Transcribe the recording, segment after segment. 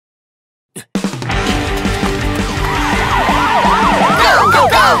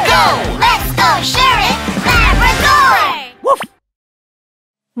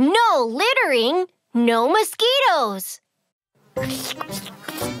scaring, no mosquitoes.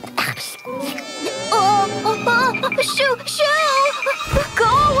 Shoo! Shoo! Go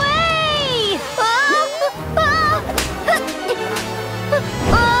away!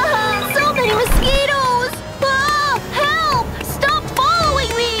 So many mosquitoes! Help! Stop following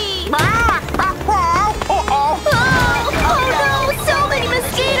me! Oh no! So many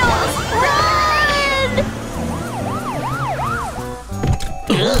mosquitoes! Run!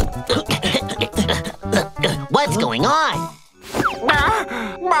 What's going on?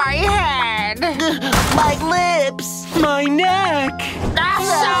 My head! My lips! My neck! That's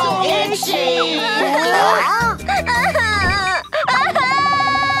so itchy!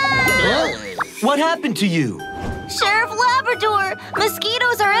 What happened to you? Sheriff Labrador!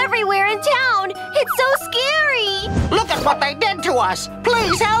 Mosquitoes are everywhere in town! It's so scary! Look at what they did to us!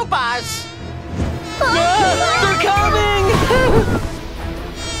 Please help us! They're coming!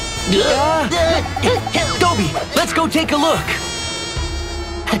 Dobby, let's go take a look.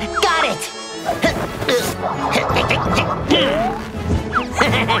 Got it!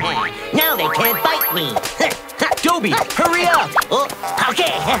 Now they can't bite me. Dobby, hurry up! Oh,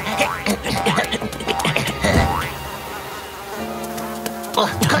 okay.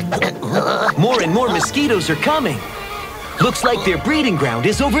 More and more mosquitoes are coming. Looks like their breeding ground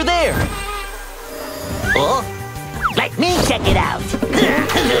is over there. Oh, let me check it out.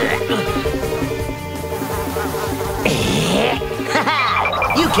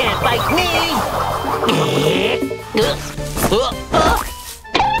 You can't bite me!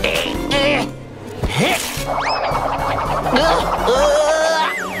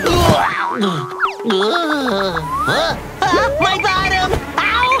 My bottom!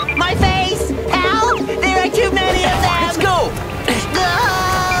 Ow! My face! Help! There are too many of them! Let's go!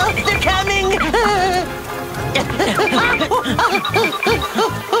 They're coming!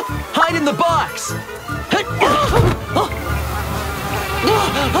 Hide in the box!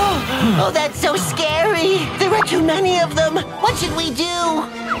 Oh, that's so scary! There are too many of them! What should we do?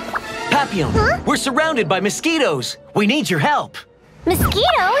 Papillon, we're surrounded by mosquitoes. We need your help.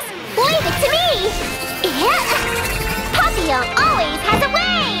 Mosquitoes? Leave it to me! Papillon always has a way!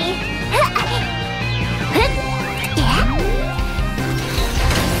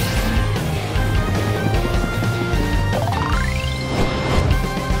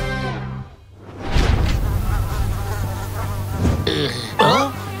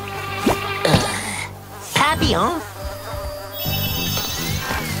 Papillon?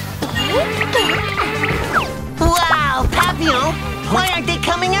 Wow, Papillon! Why aren't they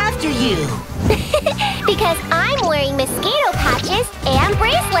coming after you? Because I'm wearing mosquito patches and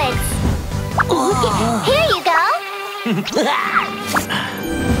bracelets. Here you go.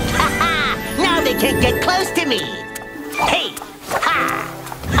 Now they can't get close to me. Hey! Ha!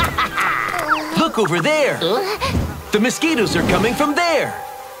 Look over there. The mosquitoes are coming from there.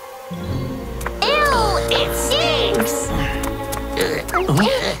 Ew! It stinks!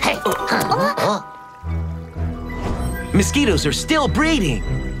 Mosquitoes are still breeding.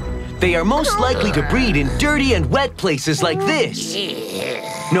 They are most likely to breed in dirty and wet places like this.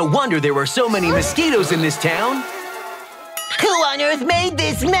 No wonder there are so many mosquitoes in this town. Who on earth made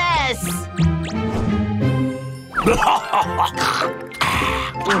this mess?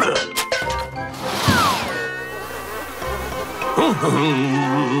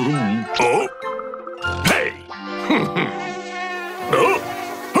 Hey!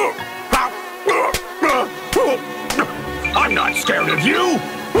 I'm not scared of you!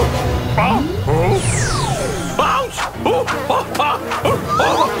 Ouch!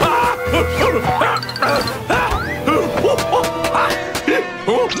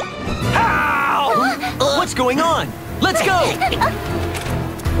 What's going on? Let's go!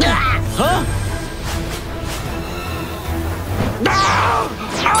 Huh?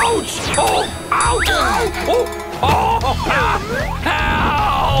 Ouch! Oh! Ouch! Oh! Oh!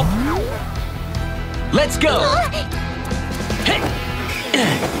 Help! Let's go!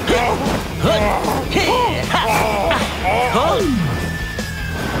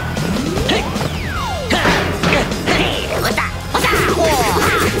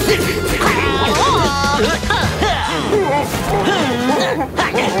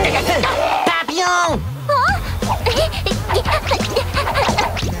 Papillon!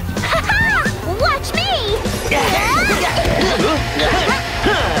 Watch me!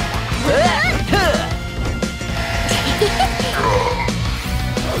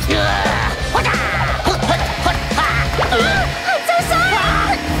 I'm so sorry!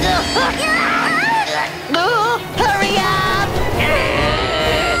 Hurry up!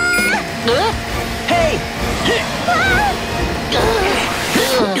 Hey!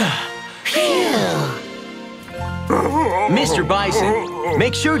 Phew! Bison.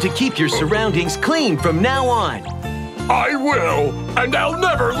 Make sure to keep your surroundings clean from now on. I will, and I'll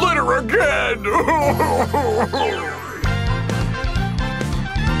never litter again.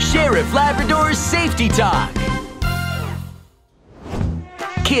 Sheriff Labrador's Safety Talk.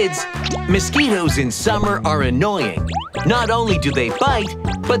 Kids, mosquitoes in summer are annoying. Not only do they bite,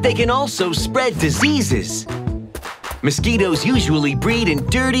 but they can also spread diseases. Mosquitoes usually breed in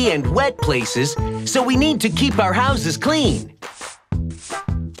dirty and wet places, so we need to keep our houses clean.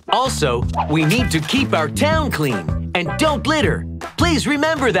 Also, we need to keep our town clean and don't litter. Please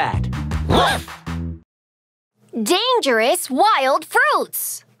remember that. Dangerous wild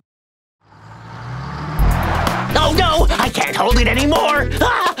fruits. Oh no, I can't hold it anymore.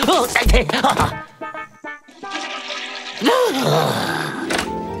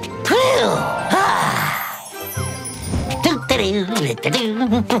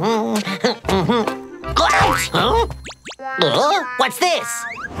 What's this?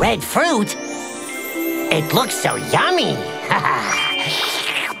 Red fruit? It looks so yummy.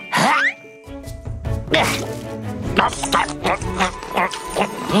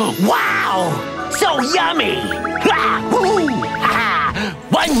 Wow! So yummy!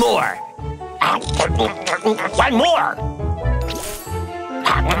 One more! One more!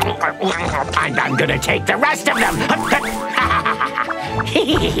 And I'm gonna take the rest of them!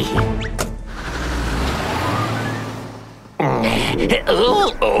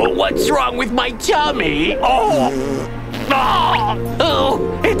 Oh, what's wrong with my tummy? Oh,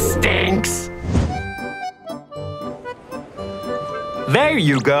 it stinks! There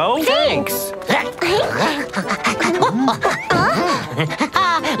you go. Thanks!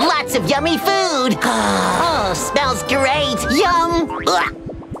 Lots of yummy food! Oh, smells great! Yum!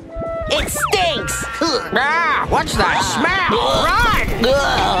 It stinks! What's that smell? Run!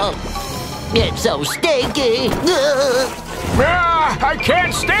 It's so stinky! I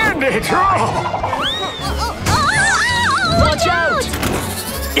can't stand it. Watch out!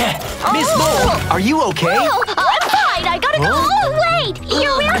 Miss Mole, are you okay? Oh, I'm fine. I gotta go. Oh, wait!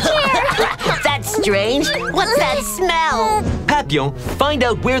 Your wheelchair! That's strange. What's that smell? Papillon, find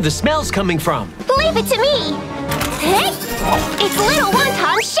out where the smell's coming from. Leave it to me. Hey, it's Little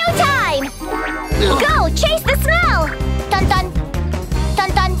Wonton's showtime! Go, chase the smell! Dun dun,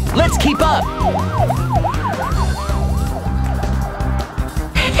 dun dun. Let's keep up.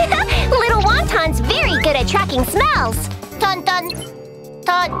 Little Wonton's very good at tracking smells. Dun dun,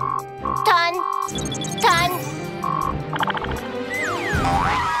 dun, dun, dun.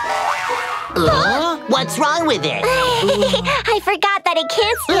 What's wrong with it? I forgot that it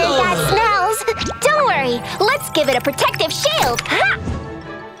can't stand bad smells. Don't worry, let's give it a protective shield. Ha!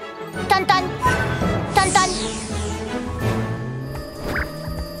 Dun dun, dun dun.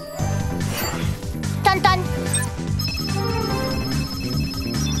 Dun dun.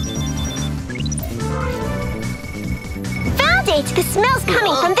 Found it! The smell's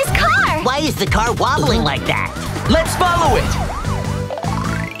coming from this car. Why is the car wobbling like that? Let's follow it.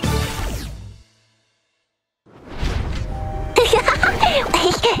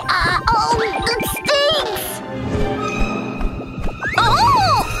 Oh, it stinks!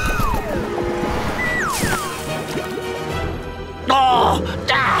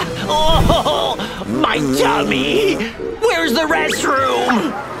 Oh, my tummy! Where's the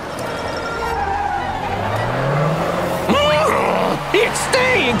restroom? It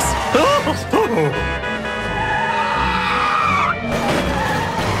stinks. Oh,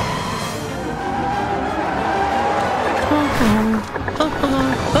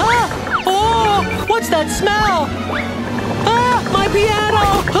 what's that smell? My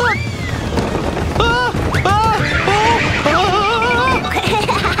piano!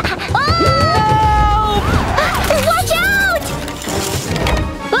 Watch out!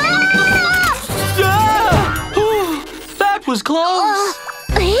 That was close.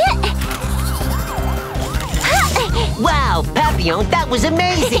 Wow, Papillon, that was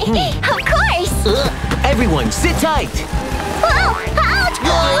amazing! Of course! Everyone, sit tight. Oh, ouch!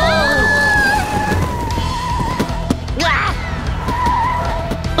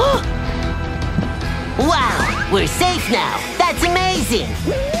 Wow, we're safe now. That's amazing.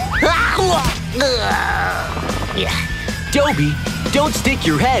 Dobie, don't stick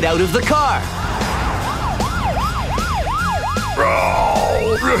your head out of the car.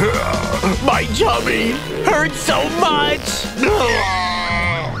 My tummy hurts so much.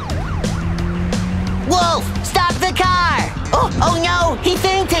 Wolf, stop the car! Oh no, he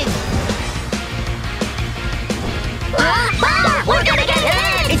fainted! We're gonna get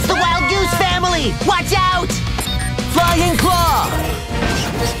hit! It's the Wild Goose family! Watch out! Flying Claw!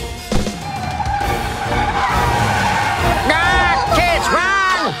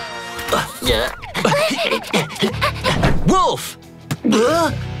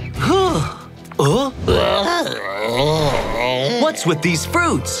 What's with these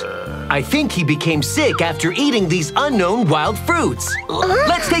fruits? I think he became sick after eating these unknown wild fruits.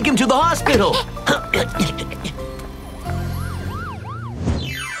 Let's take him to the hospital.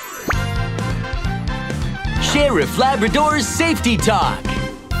 Sheriff Labrador's Safety Talk.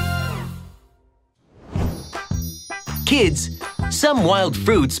 Kids, some wild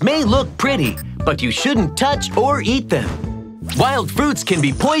fruits may look pretty, but you shouldn't touch or eat them. Wild fruits can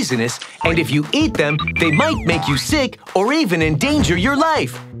be poisonous, and if you eat them, they might make you sick or even endanger your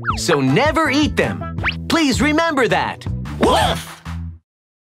life. So never eat them. Please remember that. Woof!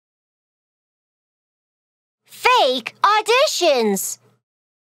 Fake auditions.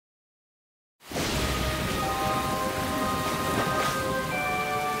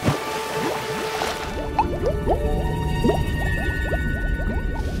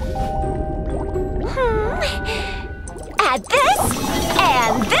 Add this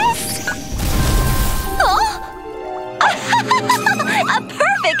and this. Oh! A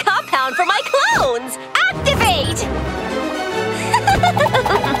perfect compound for my clones. Activate!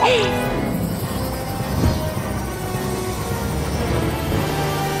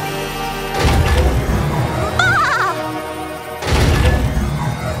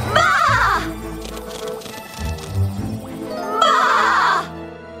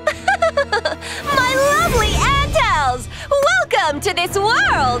 My lovely Antels! Welcome to this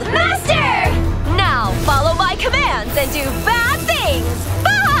world! Master! Now follow my commands and do bad things!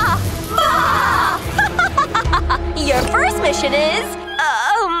 Bah! Bah! Your first mission is…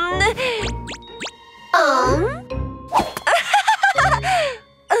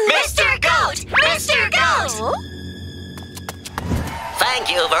 Mr. Goat! Mr. Goat! Thank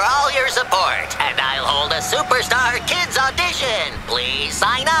you for all your support, and I'll hold a Superstar Kids audition. Please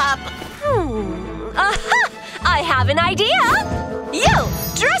sign up. I have an idea! You,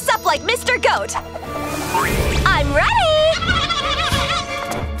 dress up like Mr. Goat! I'm ready!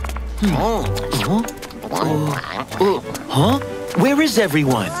 Huh? Where is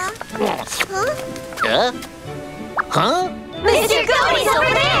everyone? Mr. Goat is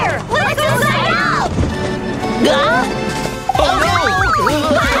over there! Let's go sign up!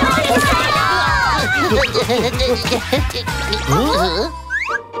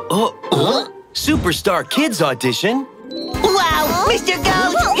 Superstar Kids audition? Wow, Mr.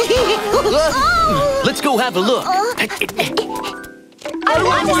 Goat! Let's go have a look. I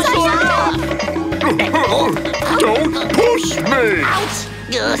want to sign up! Don't push me!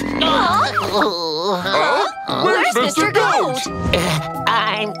 Where's Mr. Goat?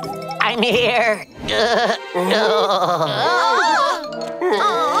 I'm here.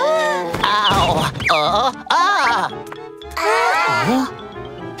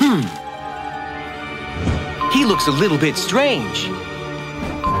 He looks a little bit strange.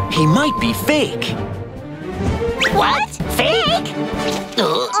 He might be fake. What? Fake?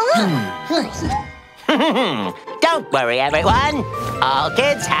 Don't worry, everyone. All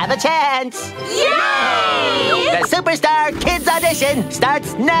kids have a chance. Yay! The Superstar Kids audition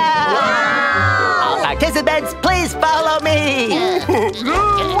starts now. Wow! All participants, please follow me.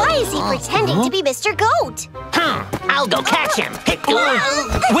 Why is he pretending to be Mr. Goat? I'll go catch him.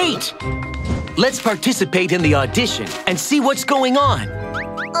 Wait! Let's participate in the audition and see what's going on.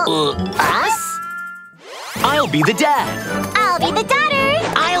 Us? I'll be the dad. I'll be the daughter.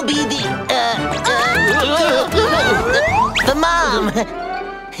 I'll be the mom.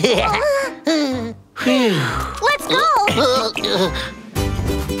 Let's go.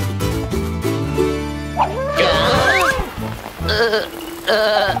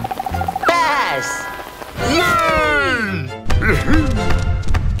 Pass.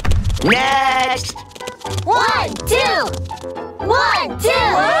 Next. 1, 2. 1, 2.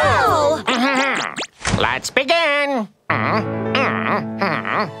 Whoa! Let's begin.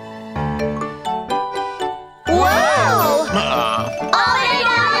 Whoa! All day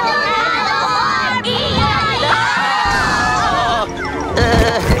long,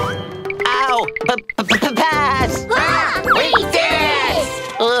 Ow! Pass. we did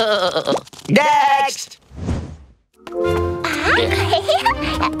it! Next.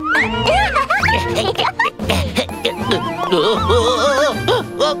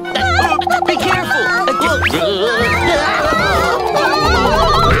 Be careful!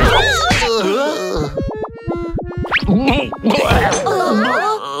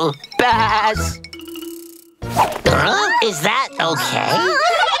 Pass. Is that okay?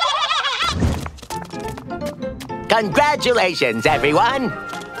 Congratulations, everyone.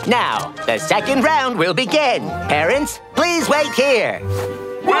 Now, the second round will begin. Parents, please wait here.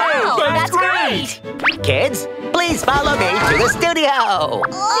 Wow, that's great! Kids, please follow me to the studio.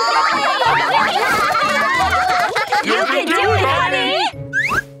 You can do it, honey!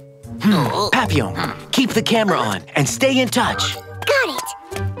 Papillon, keep the camera on and stay in touch. Got it.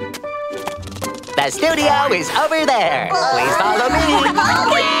 The studio is over there. Please follow me.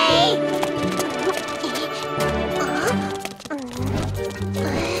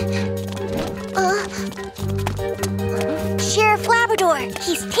 Sheriff Labrador,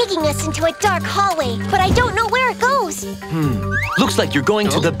 he's taking us into a dark hallway, but I don't know where it goes. Looks like you're going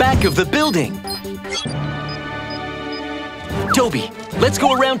to the back of the building. Toby, let's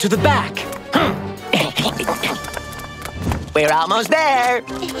go around to the back. We're almost there.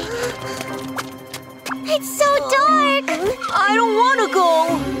 It's so dark. I don't want to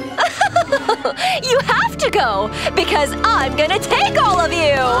go. You have to go, because I'm gonna take all of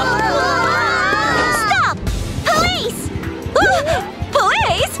you. Stop! Police!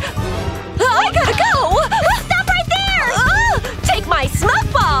 Police? I gotta go. Stop right there! Take my smoke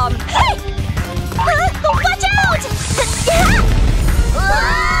bomb. Hey! Watch out!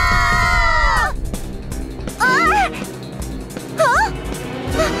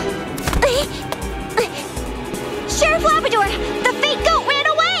 Sheriff Labrador, the fake goat ran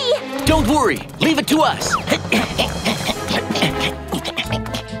away! Don't worry, leave it to us.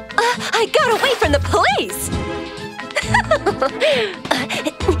 I got away from the police.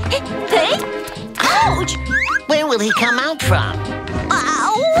 Hey! Ouch! Where will he come out from?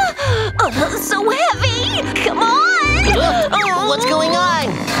 Ow! So heavy! Come on! What's going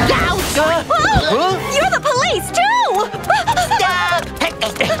on? Ouch! You're the police too!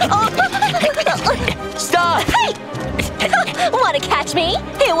 Stop! Hey! Want to catch me?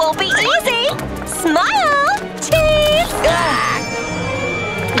 It won't be easy! Smile! Cheese!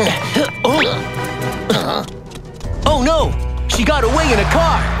 Oh no! She got away in a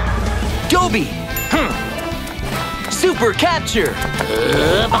car! Toby! Super capture!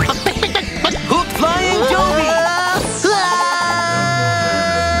 Hook flying Toby!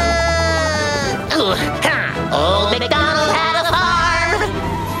 Old MacDonald had a farm.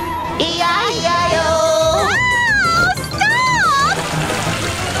 E-I-E-I-O.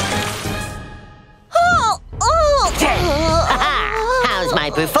 How's my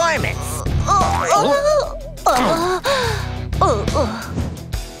performance?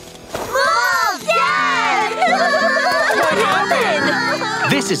 What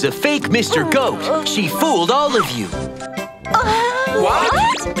happened? This is a fake Mr. Goat. She fooled all of you. What?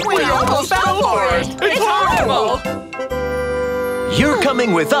 We almost fell for it! It's horrible! You're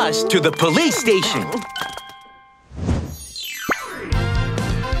coming with us to the police station.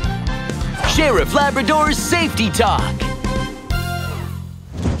 Sheriff Labrador's Safety Talk.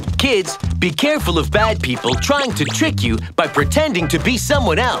 Kids, be careful of bad people trying to trick you by pretending to be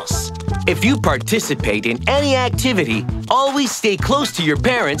someone else. If you participate in any activity, always stay close to your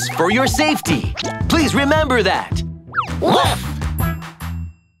parents for your safety. Please remember that. Woof!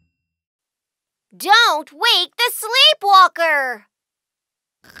 Don't wake the sleepwalker!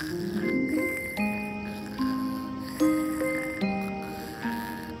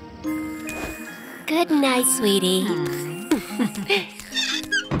 Good night, sweetie.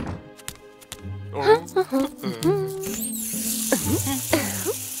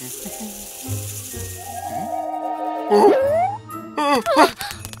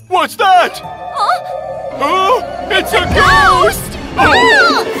 What's that? Oh, it's a ghost!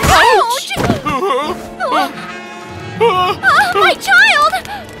 Ouch! My child!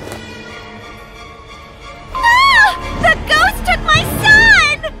 The ghost took my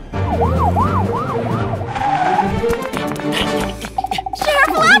son!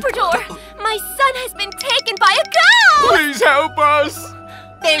 Sheriff Labrador! My son has been taken by a ghost! Please help us!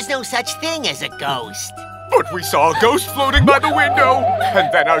 There's no such thing as a ghost. But we saw a ghost floating by the window, and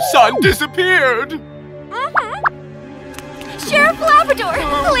then our son disappeared! Sheriff Labrador,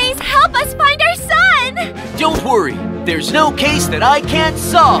 please help us find our son! Don't worry, there's no case that I can't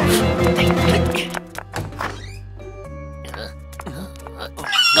solve.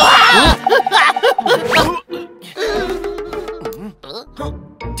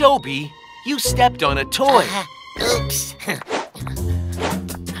 Dobie, you stepped on a toy. Oops.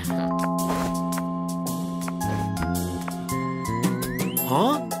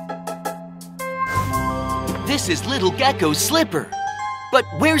 Huh? This is Little Gecko's slipper. But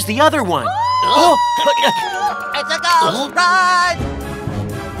where's the other one? Oh! It's a ghost! Run!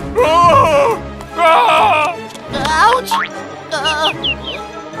 Oh! Ah! Ouch!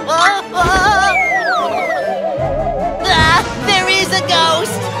 There is a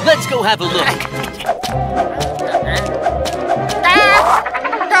ghost! Let's go have a look.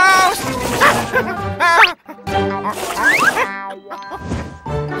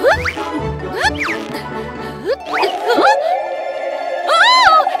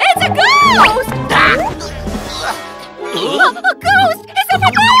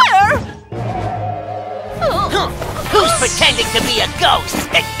 Who's pretending to be a ghost?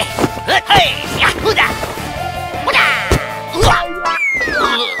 Hey!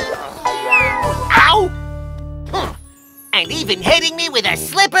 Ow! And even hitting me with a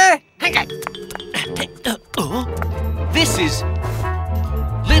slipper? This is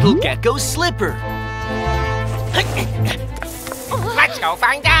Little Gecko's slipper. Let's go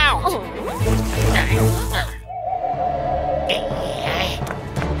find out.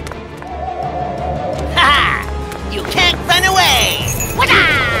 Ha! You can't run away!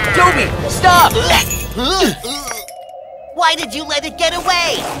 Toby, stop! Why did you let it get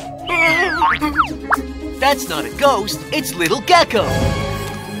away? That's not a ghost, it's Little Gecko.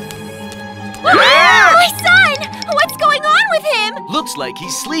 My son! What's going on with him? Looks like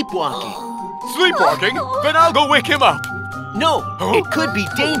he's sleepwalking. Sleepwalking? Then I'll go wake him up. No, it could be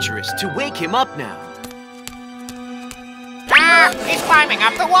dangerous to wake him up now. Ah, he's climbing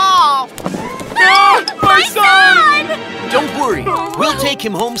up the wall. No! My son! Don't worry, we'll take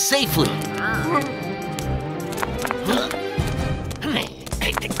him home safely.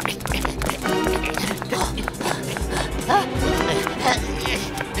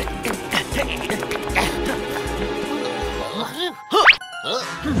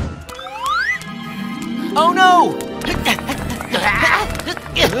 Oh no!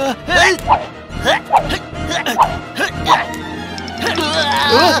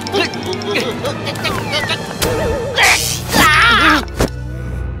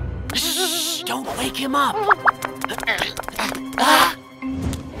 Shh, don't wake him up.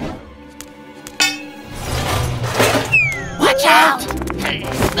 Watch out!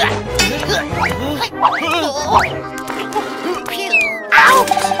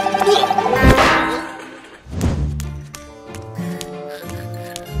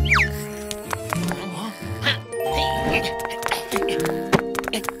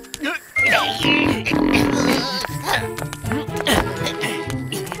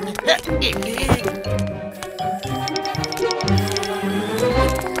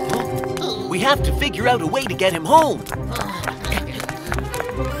 We have to figure out a way to get him home.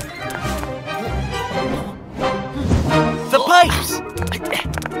 The pipes!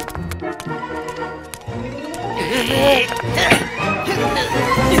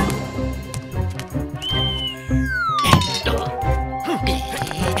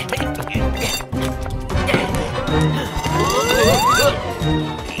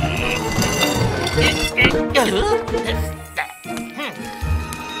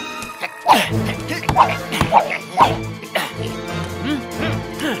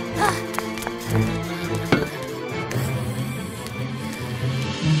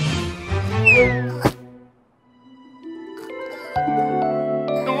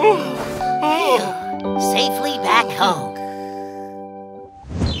 Safely back home.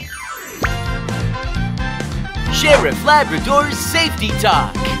 Sheriff Labrador's Safety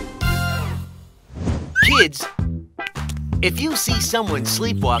Talk. Kids, if you see someone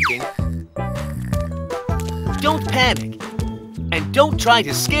sleepwalking, don't panic and don't try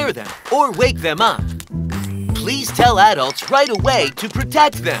to scare them or wake them up. Please tell adults right away to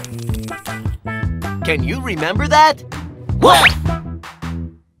protect them. Can you remember that? What?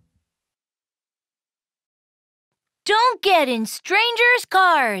 Don't get in strangers'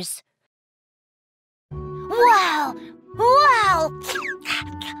 cars. Wow! Wow!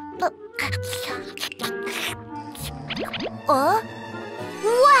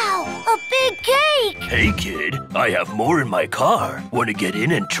 Wow! A big cake! Hey, kid, I have more in my car. Want to get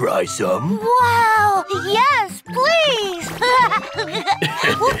in and try some? Wow! Yes, please!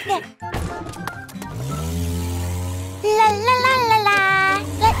 La la la la la!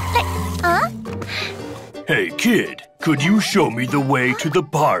 Huh? Hey, kid, could you show me the way to the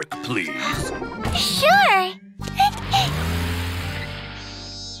park, please? Sure!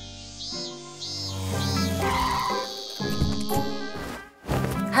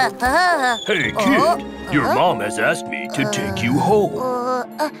 Hey, kid, your mom has asked me to take you home.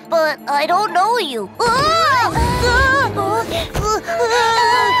 But I don't know you.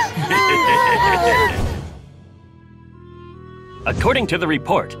 According to the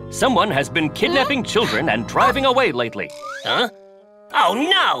report, someone has been kidnapping children and driving away lately. Huh? Oh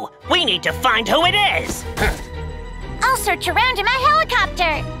no! We need to find who it is! I'll search around in my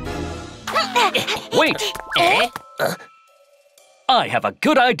helicopter. Wait! I have a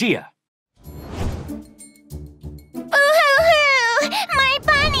good idea. Boo-hoo-hoo! My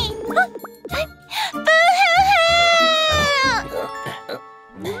bunny! Boo-hoo-hoo!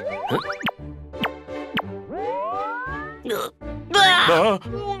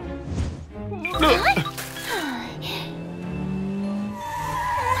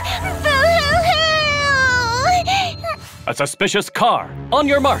 A suspicious car. On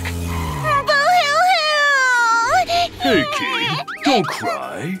your mark. Boo-hoo-hoo! Hey, kid, don't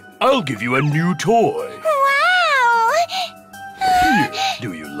cry. I'll give you a new toy. Wow! Here,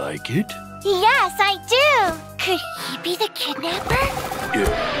 do you like it? Yes, I do. Could he be the kidnapper?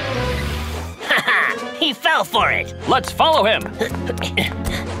 Haha! He fell for it! Let's follow him.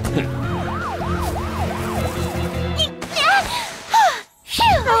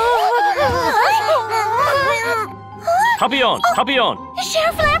 Papillon, Papillon.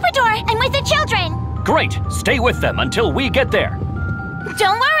 Sheriff Labrador, I'm with the children. Great. Stay with them until we get there.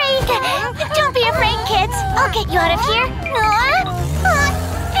 Don't worry. Don't be afraid, kids. I'll get you out of here.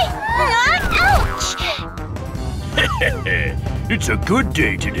 Ouch! It's a good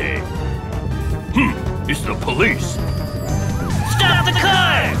day today. It's the police. Stop the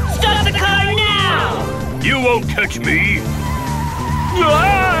car! Stop the car now! You won't catch me.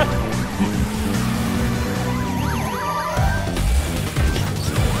 Ah!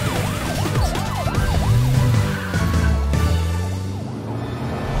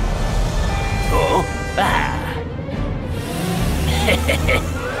 Oh? Ah.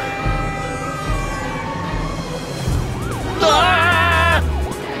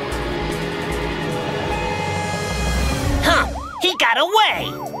 Huh! He got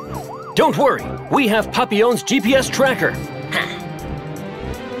away! Don't worry. We have Papillon's GPS tracker.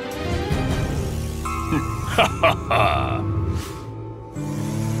 Ha ha ha!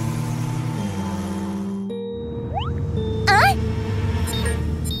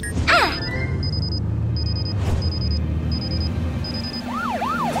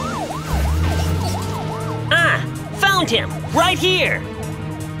 Found him! Right here!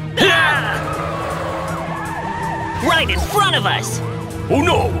 Right in front of us! Oh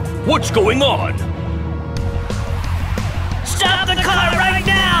no! What's going on? Stop the car right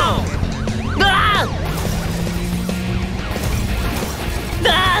now! Ah!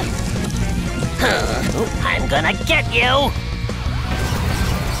 Ah! I'm gonna get you!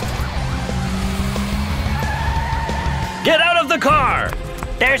 Get out of the car!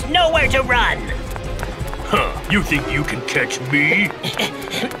 There's nowhere to run! Huh, you think you can catch me?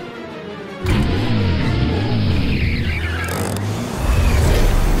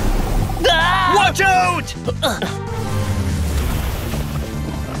 Ah! Watch out!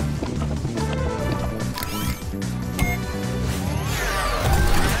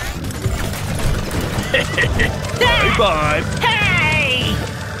 Bye-bye. Hey!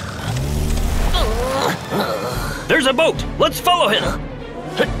 There's a boat. Let's follow him.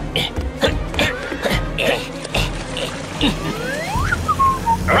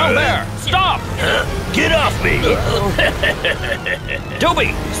 Around there! Stop! Get off me!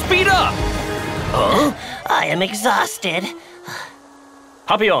 Dobie, speed up! I am exhausted.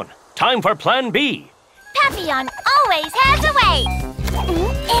 Papillon, time for Plan B. Papillon always has a way.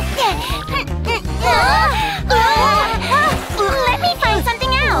 Let me find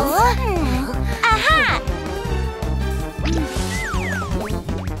something else. Aha!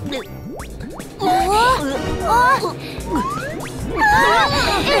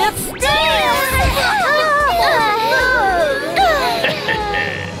 It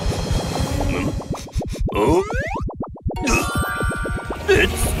Oh? It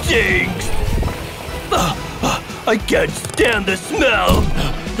stinks! I can't stand the smell!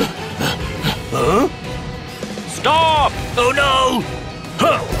 Huh? Stop! Oh no!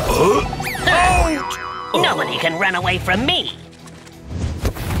 Ouch! Nobody can run away from me.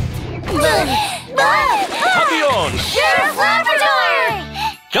 Papillon! Sheriff Labrador!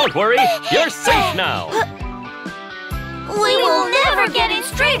 Don't worry, you're safe now. We will never get in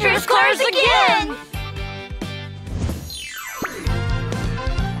strangers' cars again!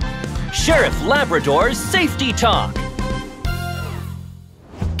 Sheriff Labrador's Safety Talk.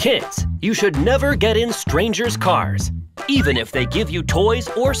 Kids, you should never get in strangers' cars, even if they give you toys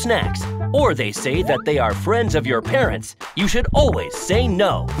or snacks, or they say that they are friends of your parents. You should always say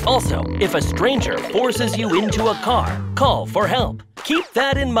no. Also, if a stranger forces you into a car, call for help. Keep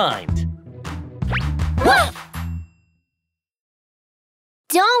that in mind.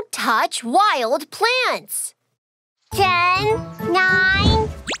 Don't touch wild plants. 10, 9,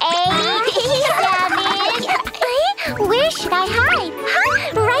 8, 7. Where should I hide?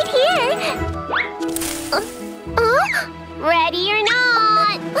 Right here. Ready or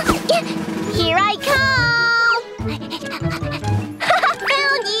not? Here I come.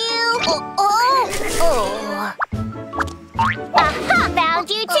 Found you. Aha, found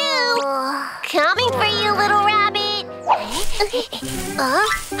you too. Coming for you, little rabbit.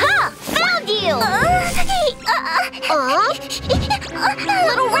 Found you.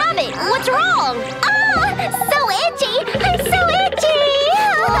 Little rabbit, what's wrong? So itchy.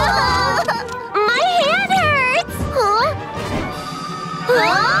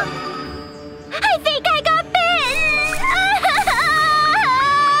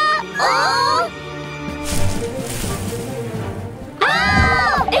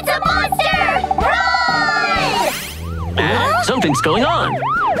 Something's going on.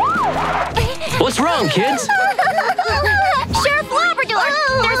 What's wrong, kids? Sheriff Labrador,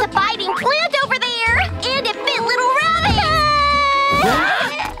 there's a biting plant over there, and it bit little rabbit.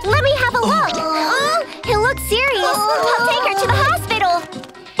 Let me have a look. It looks serious. I'll take her to the hospital.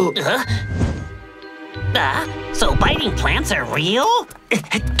 So biting plants are real?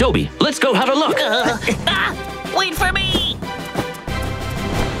 Toby, let's go have a look. Wait for me!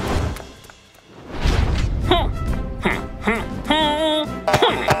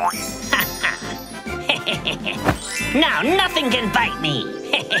 Now nothing can bite me.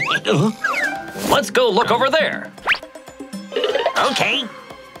 Let's go look over there. Okay.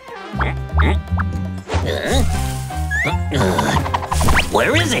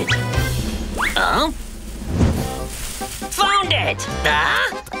 Where is it? Found it!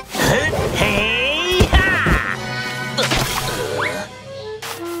 Hey!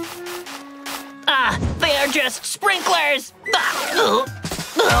 They are just sprinklers!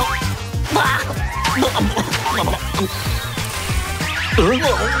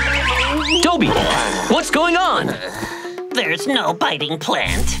 Toby, what's going on? There's no biting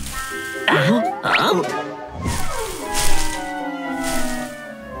plant.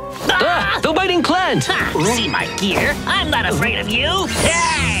 The biting plant! See my gear? I'm not afraid of you.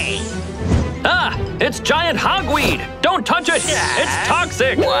 Hey! It's giant hogweed. Don't touch it. It's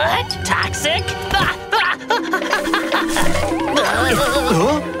toxic. What? Toxic?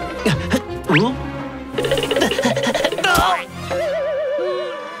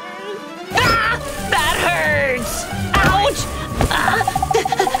 That hurts!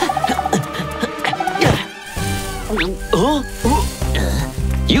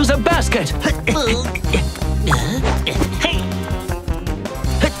 Ouch! Use a basket. Hey!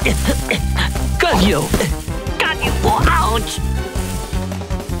 Got you. Got you! Ouch!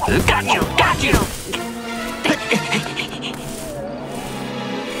 Got you! Got you!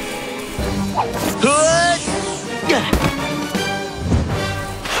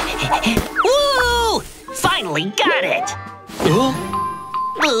 Woo! Finally got it!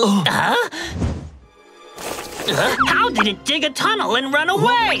 How did it dig a tunnel and run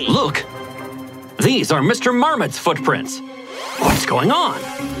away? Look. These are Mr. Marmot's footprints. What's going on?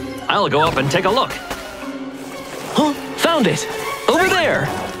 I'll go up and take a look. Found it. Over there.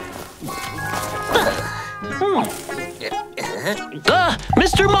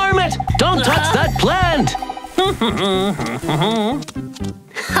 Mr. Marmot, don't touch that plant.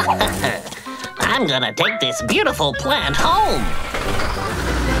 I'm gonna take this beautiful plant home.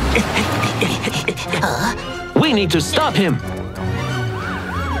 We need to stop him.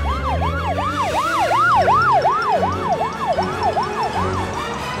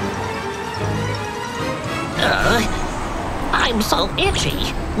 I'm so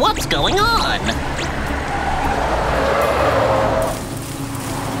itchy. What's going on?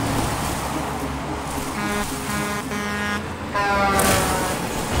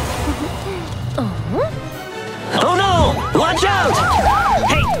 Oh no! Watch out!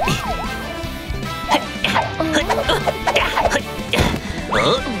 Hey!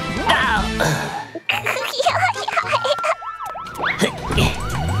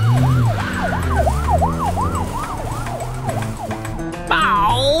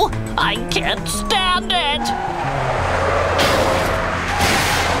 Ow! I can't stand it!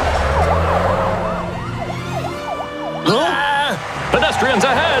 Pedestrians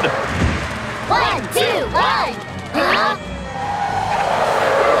ahead! 1, 2, 1.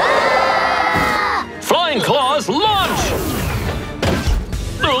 Flying claws, launch!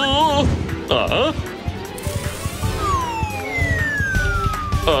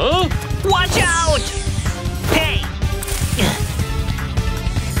 Watch out! Hey!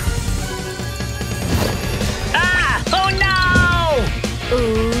 Oh no!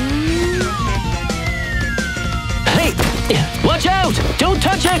 Hey! Watch out! Don't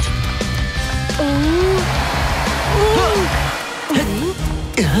touch it!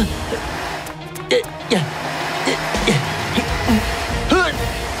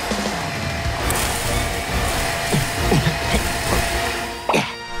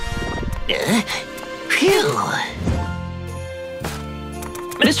 Phew!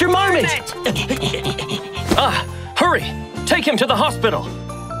 Mr. Marmot! Hurry! Take him to the hospital!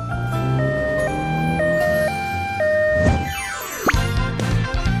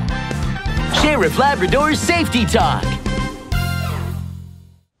 Sheriff Labrador's Safety Talk.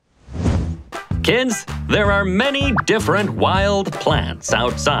 Kids, there are many different wild plants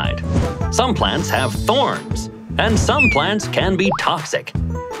outside. Some plants have thorns, and some plants can be toxic.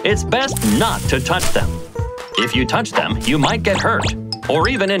 It's best not to touch them. If you touch them, you might get hurt, or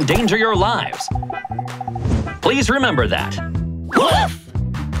even endanger your lives. Please remember that.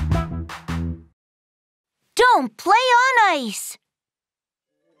 Don't play on ice.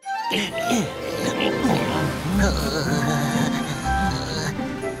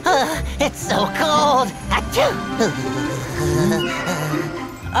 It's so cold. Achoo!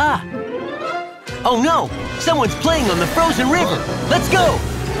 Ah! Oh no! Someone's playing on the frozen river! Let's go!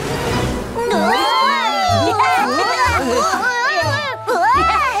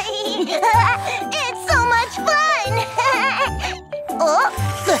 It's so much fun!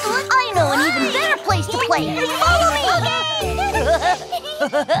 I know an even better place to play. Follow me!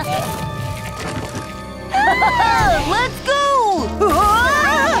 Let's go!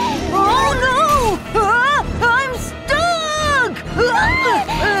 Oh no! I'm stuck!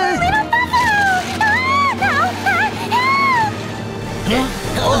 Little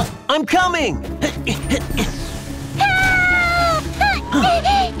buffalo! I'm coming!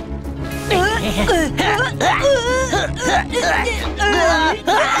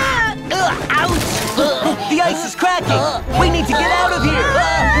 Ouch! The ice is cracking! We need to get out of here!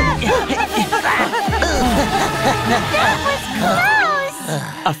 That was close!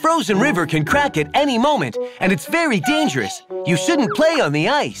 A frozen river can crack at any moment, and it's very dangerous. You shouldn't play on the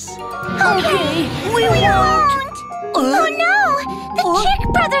ice. Okay, we won't. Oh no! The Chick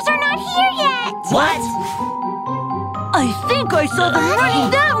brothers are not here yet! What? I think I saw them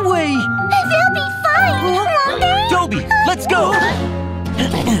running that way. They'll be fine, won't they? Toby, let's go!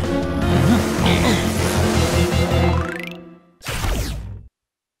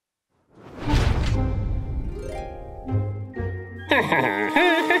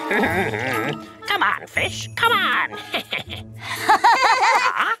 Come on, fish, come on.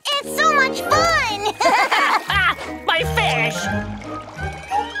 It's so much fun! My fish!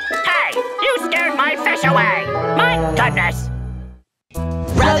 Hey, you scared my fish away! My goodness!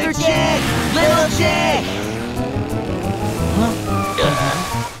 Brother Chick! Little Chick!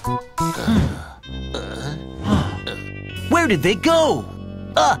 Where did they go?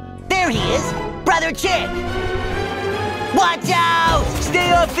 There he is! Brother Chick! Watch out!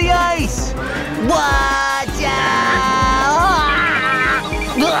 Stay off the ice! Watch out!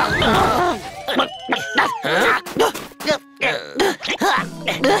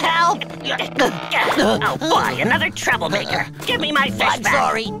 Help! Oh boy, another troublemaker. Give me my fish I'm back.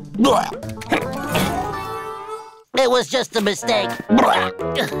 sorry. It was just a mistake.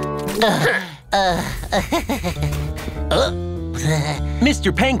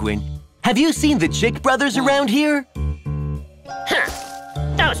 Mr. Penguin, have you seen the Chick brothers around here? Huh.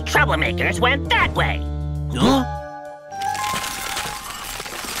 Those troublemakers went that way. Huh?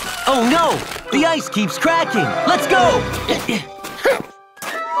 Oh no! The ice keeps cracking! Let's go!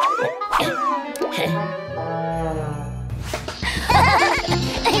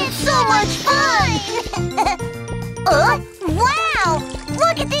 It's so much fun! Wow!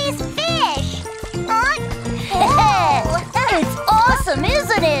 Look at these fish! It's awesome,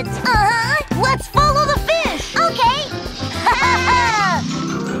 isn't it? Let's follow the fish. Okay!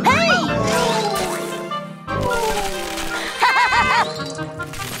 Hey!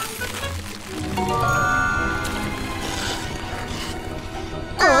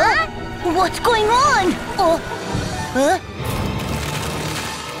 What's going on? Look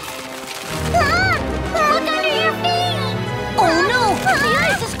under your feet! Oh no! The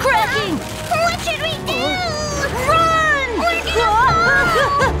ice is cracking! What should we do? Run! We're gonna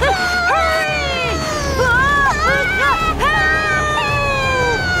Hurry!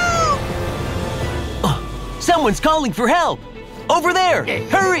 Someone's calling for help! Over there!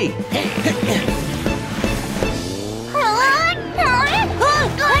 Hurry!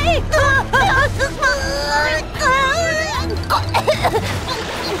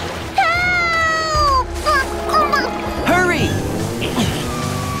 Hurry!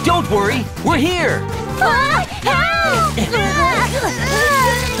 Don't worry, we're here! Hey,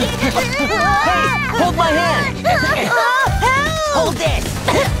 hold my hand! Hold this!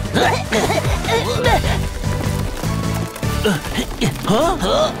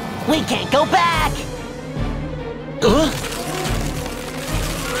 Huh? We can't go back!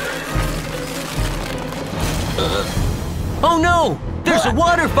 Oh no! There's a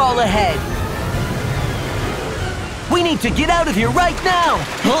waterfall ahead! We need to get out of here right now!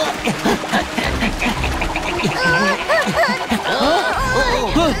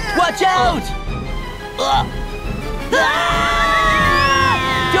 Watch out!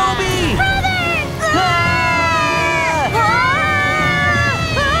 Toby!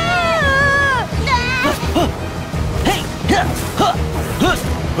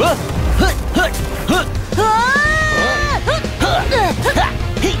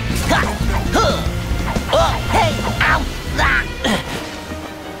 Hey! Ow!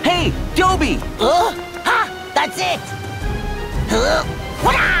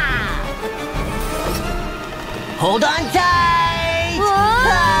 Hold on tight!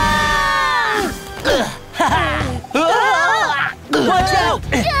 Watch out!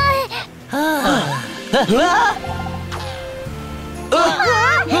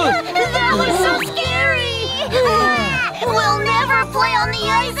 That was so scary! We'll never play on the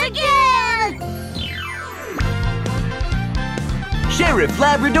ice again! Sheriff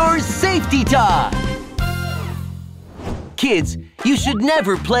Labrador's Safety Talk! Kids, you should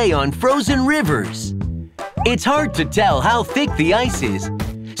never play on frozen rivers. It's hard to tell how thick the ice is,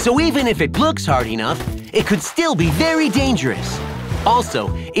 so even if it looks hard enough, it could still be very dangerous.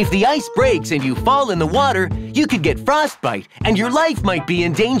 Also, if the ice breaks and you fall in the water, you could get frostbite and your life might be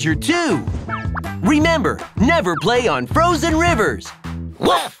in danger too. Remember, never play on frozen rivers.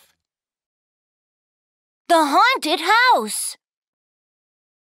 Woof! The haunted house!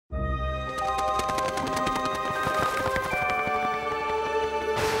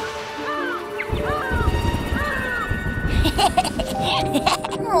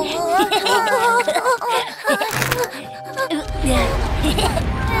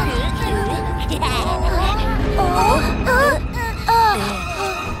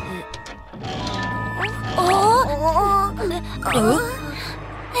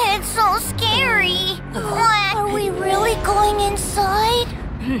 It's so scary. Are we really going inside?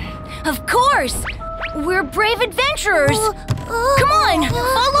 Of course! We're brave adventurers! Come on,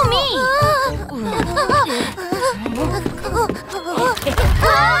 follow me!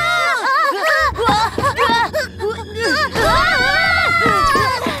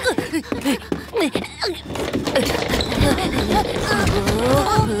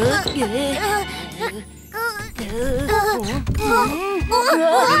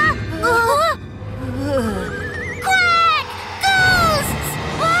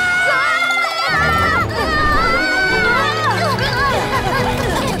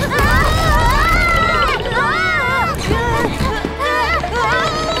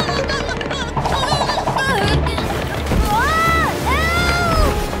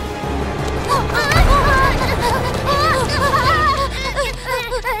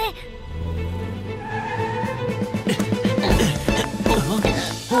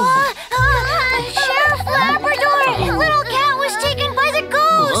 Quack! Ghosts! Sheriff Labrador! Little cat was taken by the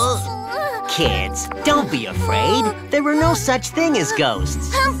ghosts! Kids, don't be afraid. There were no such thing as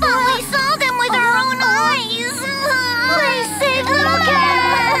ghosts. But we saw them with our own eyes! Please save little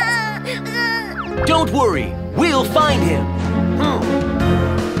cat! Don't worry, we'll find him.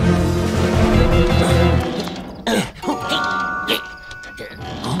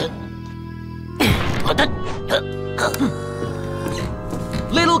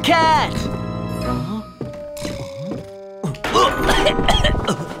 Little cat!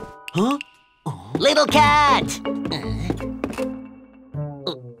 Huh? Little cat!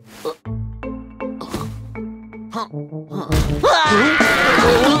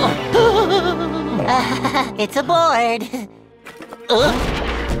 It's aboard.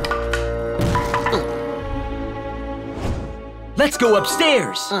 Let's go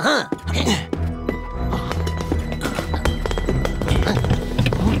upstairs.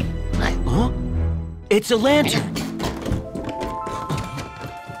 It's a lantern.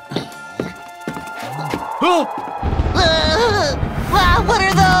 What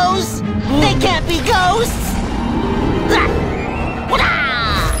are those? They can't be ghosts!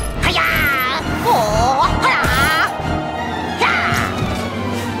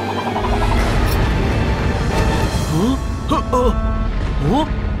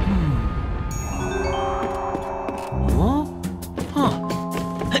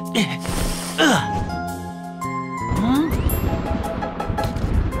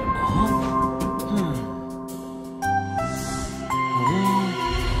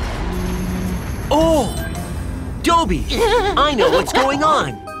 Oh! Dobie, I know what's going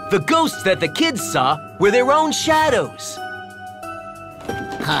on. The ghosts that the kids saw were their own shadows.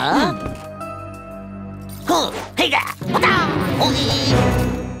 Huh?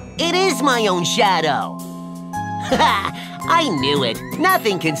 It is my own shadow. I knew it.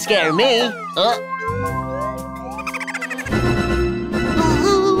 Nothing can scare me.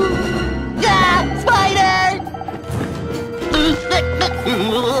 Spider!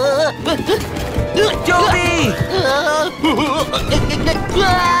 Dobie!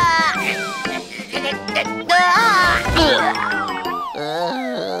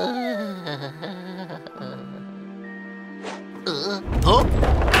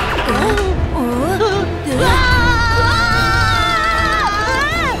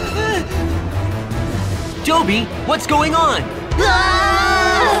 Dobie, what's going on?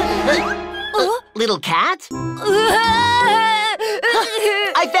 Little cat?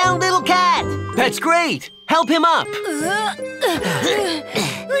 I found Little Cat! That's great! Help him up! Sheriff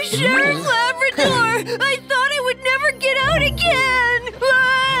Labrador! I thought I would never get out again!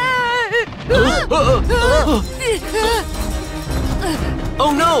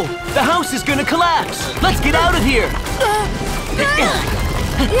 Oh no! The house is gonna collapse! Let's get out of here!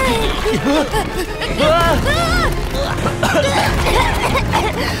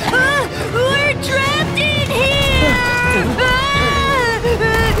 We're trapped in here!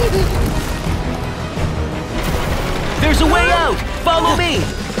 There's a way out! Follow me!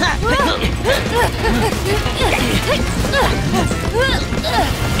 That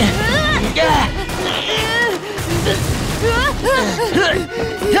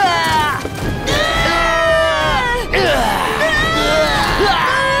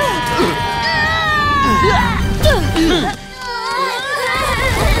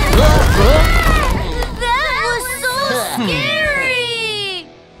was so scary!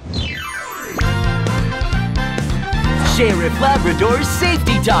 Sheriff Labrador's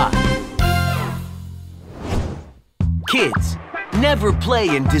safety talk! Kids, never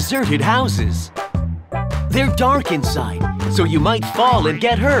play in deserted houses. They're dark inside, so you might fall and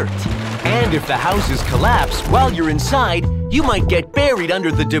get hurt. And if the houses collapse while you're inside, you might get buried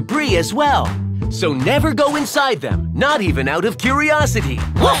under the debris as well. So never go inside them, not even out of curiosity.